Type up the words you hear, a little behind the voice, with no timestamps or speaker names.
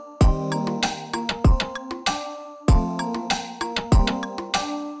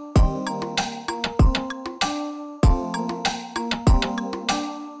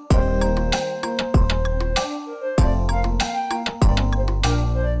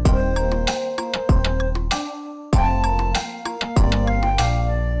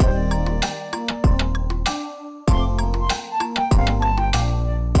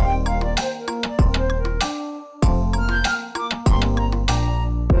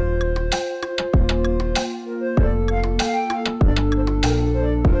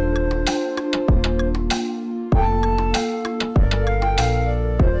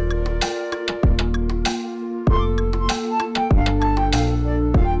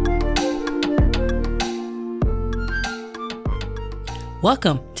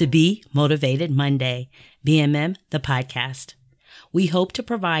Welcome to Be Motivated Monday, BMM, the podcast. We hope to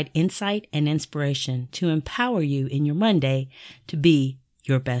provide insight and inspiration to empower you in your Monday to be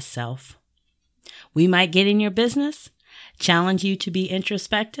your best self. We might get in your business, challenge you to be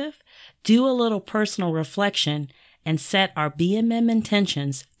introspective, do a little personal reflection, and set our BMM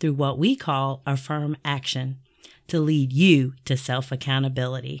intentions through what we call affirm action to lead you to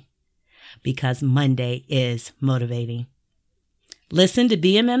self-accountability. Because Monday is motivating. Listen to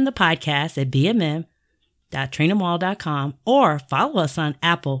BMM the podcast at bmm.trinamall.com or follow us on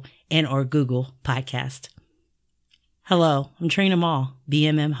Apple and or Google Podcast. Hello, I'm Trina Mall,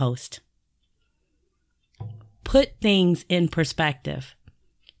 BMM host. Put things in perspective.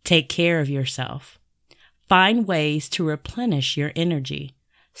 Take care of yourself. Find ways to replenish your energy,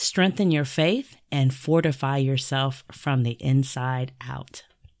 strengthen your faith, and fortify yourself from the inside out.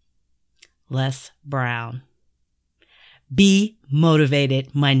 Les Brown. Be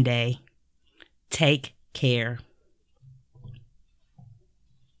Motivated Monday. Take care.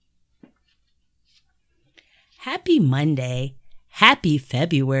 Happy Monday. Happy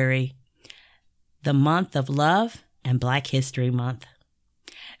February, the month of love and Black History Month.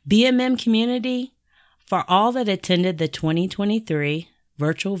 BMM community, for all that attended the 2023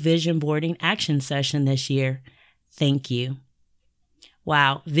 Virtual Vision Boarding Action Session this year, thank you.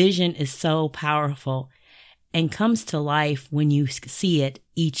 Wow, vision is so powerful and comes to life when you see it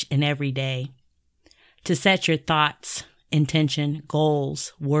each and every day. To set your thoughts, intention,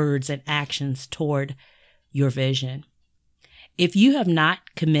 goals, words, and actions toward your vision. If you have not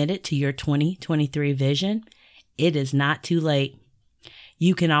committed to your 2023 vision, it is not too late.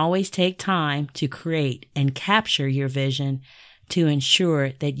 You can always take time to create and capture your vision to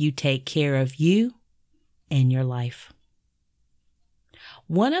ensure that you take care of you and your life.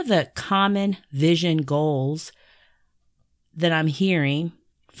 One of the common vision goals that I'm hearing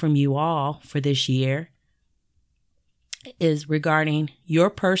from you all for this year is regarding your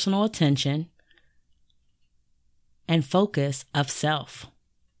personal attention and focus of self,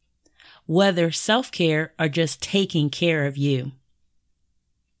 whether self-care or just taking care of you.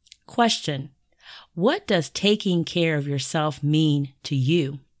 Question: what does taking care of yourself mean to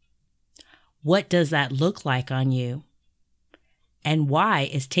you? What does that look like on you? And why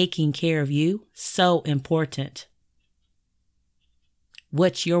is taking care of you so important?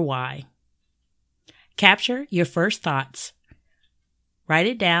 What's your why? Capture your first thoughts. Write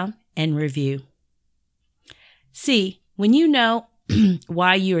it down and review. See, when you know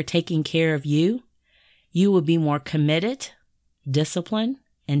why you are taking care of you, you will be more committed, disciplined,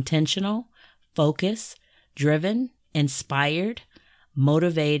 intentional, focused, driven, inspired,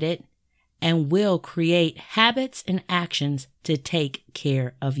 motivated, and will create habits and actions to take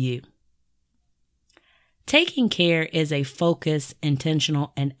care of you. Taking care is a focused,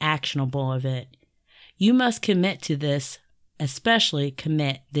 intentional, and actionable event. You must commit to this, especially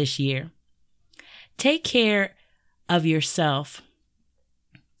commit this year. Take care of yourself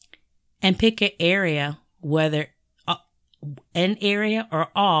and pick an area, whether an area or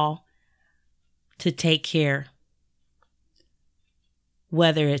all, to take care.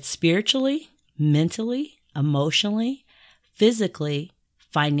 Whether it's spiritually, mentally, emotionally, physically,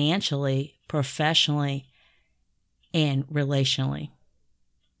 financially, professionally, and relationally.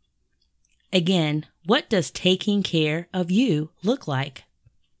 Again, what does taking care of you look like?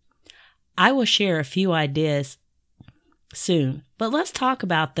 I will share a few ideas soon, but let's talk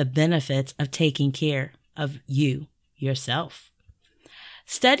about the benefits of taking care of you, yourself.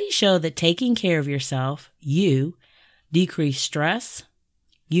 Studies show that taking care of yourself, you decrease stress,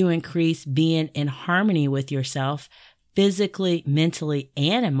 you increase being in harmony with yourself physically, mentally,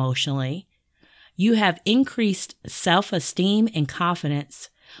 and emotionally. You have increased self-esteem and confidence,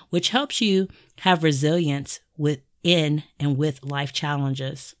 which helps you have resilience within and with life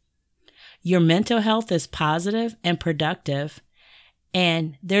challenges. Your mental health is positive and productive,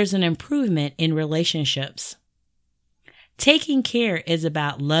 and there's an improvement in relationships. Taking care is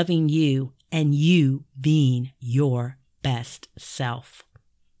about loving you and you being your best self.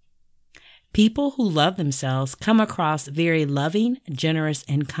 People who love themselves come across very loving, generous,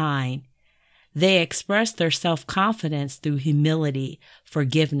 and kind. They express their self-confidence through humility,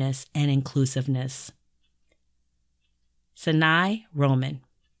 forgiveness, and inclusiveness. Sanai Roman.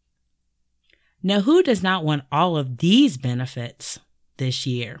 Now, who does not want all of these benefits this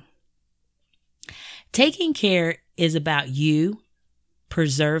year? Taking care is about you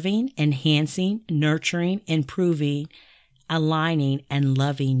preserving, enhancing, nurturing, improving, aligning, and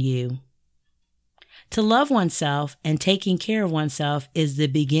loving you. To love oneself and taking care of oneself is the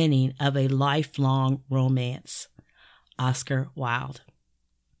beginning of a lifelong romance. Oscar Wilde.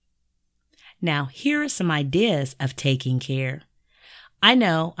 Now, here are some ideas of taking care. I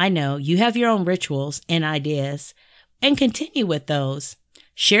know, you have your own rituals and ideas, and continue with those.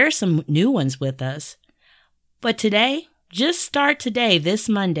 Share some new ones with us. But today, just start today, this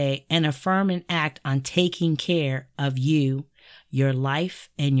Monday, and affirm and act on taking care of you, your life,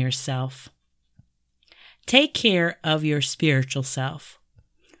 and yourself. Take care of your spiritual self.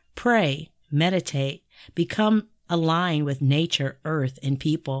 Pray, meditate, become aligned with nature, earth, and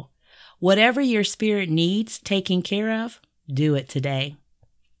people. Whatever your spirit needs taking care of, do it today.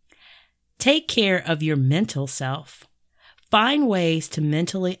 Take care of your mental self. Find ways to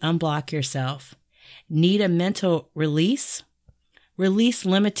mentally unblock yourself. Need a mental release? Release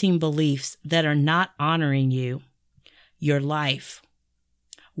limiting beliefs that are not honoring you, your life.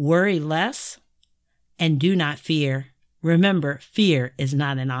 Worry less and do not fear. Remember, fear is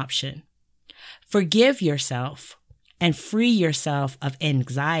not an option. Forgive yourself and free yourself of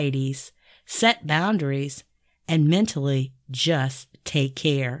anxieties. Set boundaries and mentally just take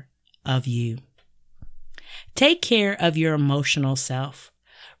care of you. Take care of your emotional self.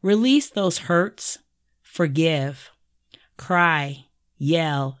 Release those hurts. Forgive. Cry,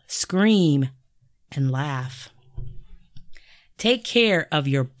 yell, scream, and laugh. Take care of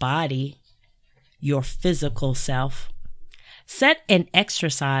your body, your physical self. Set an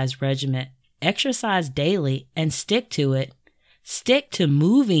exercise regimen. Exercise daily and stick to it. Stick to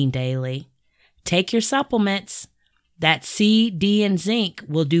moving daily. Take your supplements. That C, D, and zinc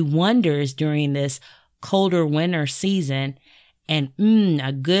will do wonders during this colder winter season, and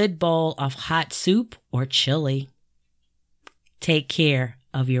a good bowl of hot soup or chili. Take care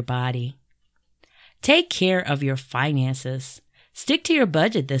of your body. Take care of your finances. Stick to your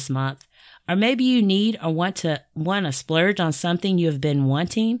budget this month, or maybe you need or want to splurge on something you have been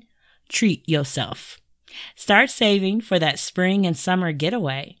wanting. Treat yourself. Start saving for that spring and summer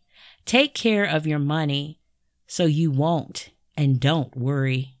getaway. Take care of your money so you won't and don't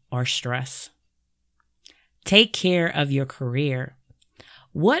worry or stress. Take care of your career.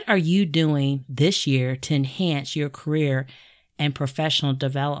 What are you doing this year to enhance your career and professional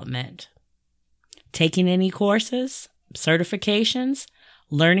development? Taking any courses, certifications,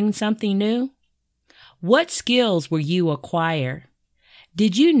 learning something new? What skills will you acquire?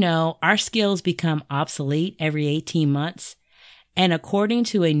 Did you know our skills become obsolete every 18 months? And according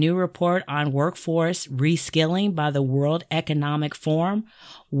to a new report on workforce reskilling by the World Economic Forum,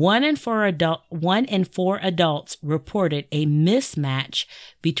 1 in 4 adults reported a mismatch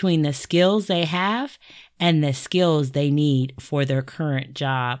between the skills they have and the skills they need for their current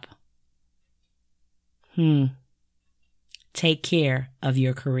job. Take care of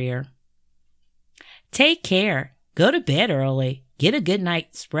your career. Take care. Go to bed early. Get a good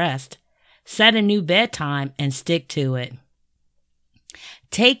night's rest. Set a new bedtime and stick to it.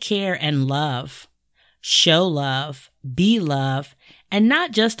 Take care and love. Show love. Be love. And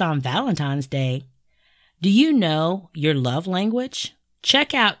not just on Valentine's Day. Do you know your love language?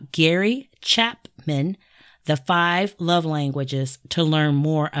 Check out Gary Chapman, The 5 Love Languages, to learn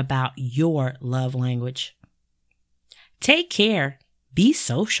more about your love language. Take care. Be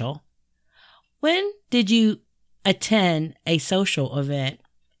social. When did you attend a social event?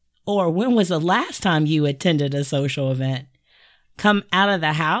 Or when was the last time you attended a social event? Come out of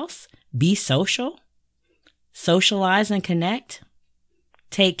the house, be social, socialize and connect.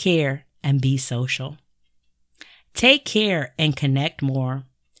 Take care and be social. Take care and connect more.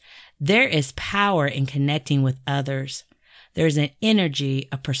 There is power in connecting with others. There's an energy,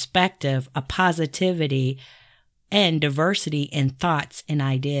 a perspective, a positivity, and diversity in thoughts and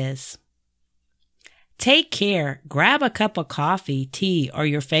ideas. Take care. Grab a cup of coffee, tea, or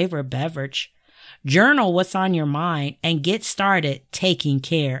your favorite beverage. Journal what's on your mind and get started taking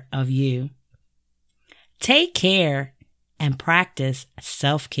care of you. Take care and practice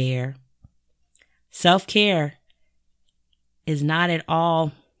self-care. Self-care is not at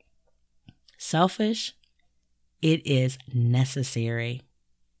all selfish. It is necessary.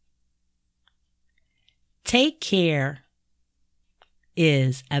 Take care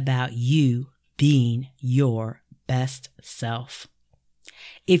is about you being your best self.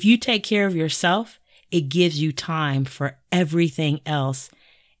 If you take care of yourself, it gives you time for everything else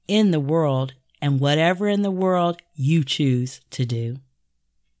in the world and whatever in the world you choose to do.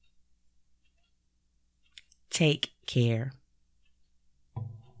 Take care.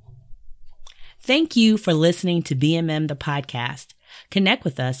 Thank you for listening to BMM the podcast. Connect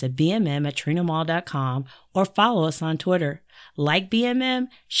with us at bmm@trinamall.com or follow us on Twitter. Like BMM,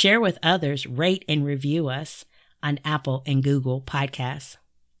 share with others, rate and review us on Apple and Google Podcasts.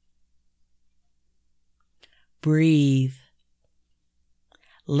 Breathe.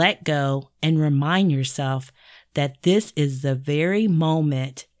 let go, and remind yourself that this is the very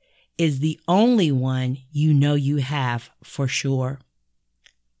moment is the only one you know you have for sure.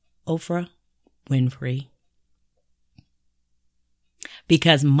 Oprah Winfrey.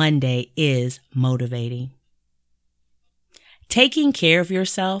 Because Monday is motivating. Taking care of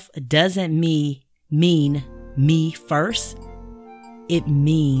yourself doesn't mean me first. It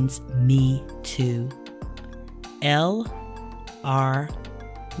means me too. L.R.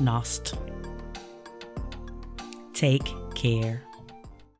 Nost. Take care.